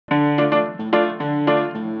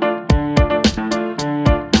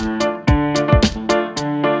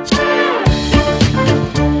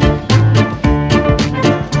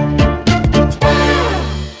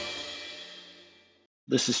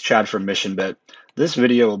this is Chad from MissionBit. This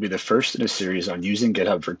video will be the first in a series on using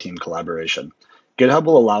GitHub for team collaboration. GitHub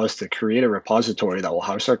will allow us to create a repository that will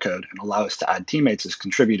house our code and allow us to add teammates as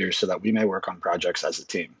contributors so that we may work on projects as a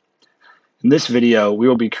team. In this video, we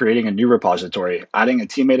will be creating a new repository, adding a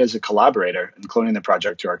teammate as a collaborator, and cloning the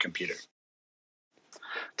project to our computer.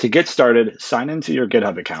 To get started, sign into your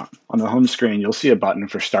GitHub account. On the home screen, you'll see a button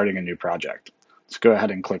for starting a new project. Let's go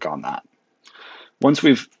ahead and click on that. Once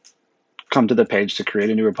we've come to the page to create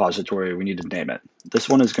a new repository, we need to name it. This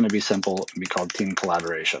one is going to be simple and be called Team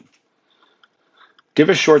Collaboration. Give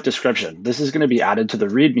a short description. This is going to be added to the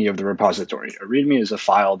README of the repository. A README is a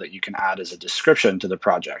file that you can add as a description to the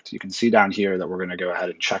project. You can see down here that we're going to go ahead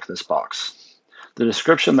and check this box. The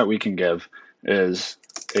description that we can give is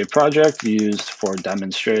a project used for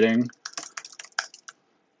demonstrating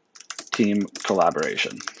team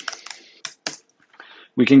collaboration.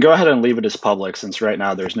 We can go ahead and leave it as public since right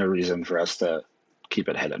now there's no reason for us to keep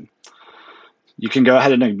it hidden. You can go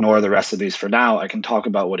ahead and ignore the rest of these for now. I can talk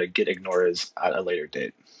about what a git ignore is at a later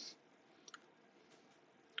date.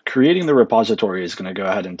 Creating the repository is going to go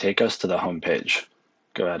ahead and take us to the home page.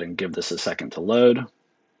 Go ahead and give this a second to load.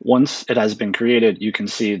 Once it has been created, you can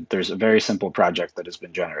see there's a very simple project that has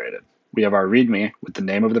been generated. We have our README with the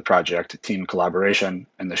name of the project, Team Collaboration,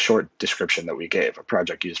 and the short description that we gave, a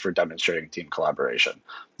project used for demonstrating team collaboration.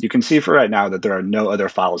 You can see for right now that there are no other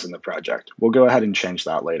files in the project. We'll go ahead and change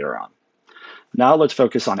that later on. Now let's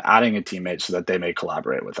focus on adding a teammate so that they may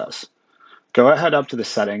collaborate with us. Go ahead up to the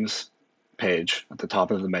settings page at the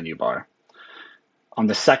top of the menu bar. On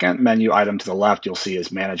the second menu item to the left, you'll see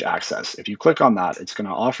is Manage Access. If you click on that, it's going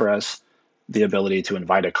to offer us the ability to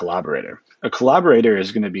invite a collaborator. A collaborator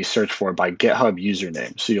is going to be searched for by GitHub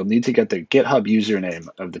username. So you'll need to get the GitHub username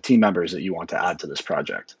of the team members that you want to add to this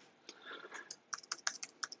project.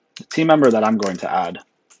 The team member that I'm going to add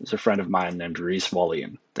is a friend of mine named Reese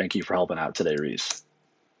Walleen. Thank you for helping out today, Reese.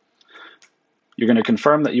 You're going to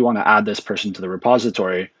confirm that you want to add this person to the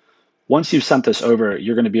repository. Once you've sent this over,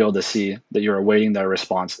 you're going to be able to see that you're awaiting their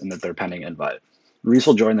response and that they're pending invite. Reese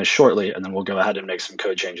will join this shortly, and then we'll go ahead and make some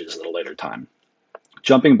code changes at a later time.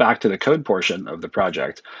 Jumping back to the code portion of the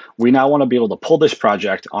project, we now want to be able to pull this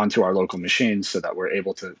project onto our local machines so that we're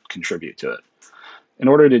able to contribute to it. In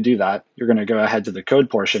order to do that, you're going to go ahead to the code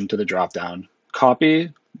portion to the dropdown,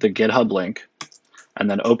 copy the GitHub link, and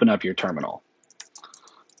then open up your terminal.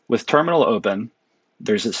 With terminal open,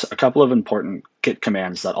 there's a couple of important Git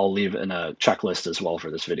commands that I'll leave in a checklist as well for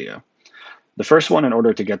this video. The first one, in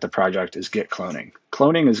order to get the project, is git cloning.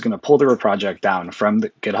 Cloning is going to pull the project down from the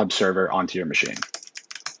GitHub server onto your machine.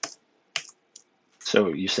 So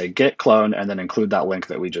you say git clone and then include that link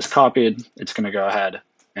that we just copied. It's going to go ahead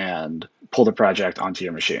and pull the project onto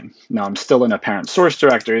your machine. Now I'm still in a parent source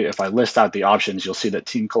directory. If I list out the options, you'll see that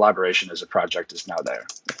team collaboration as a project is now there.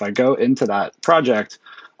 If I go into that project,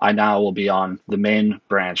 I now will be on the main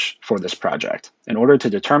branch for this project. In order to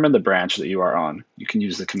determine the branch that you are on, you can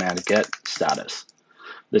use the command get status.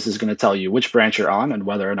 This is going to tell you which branch you're on and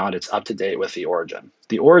whether or not it's up to date with the origin.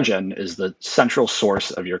 The origin is the central source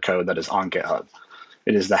of your code that is on GitHub.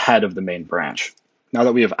 It is the head of the main branch. Now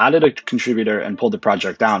that we have added a contributor and pulled the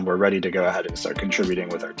project down, we're ready to go ahead and start contributing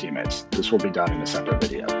with our teammates. This will be done in a separate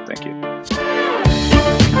video. Thank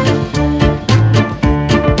you.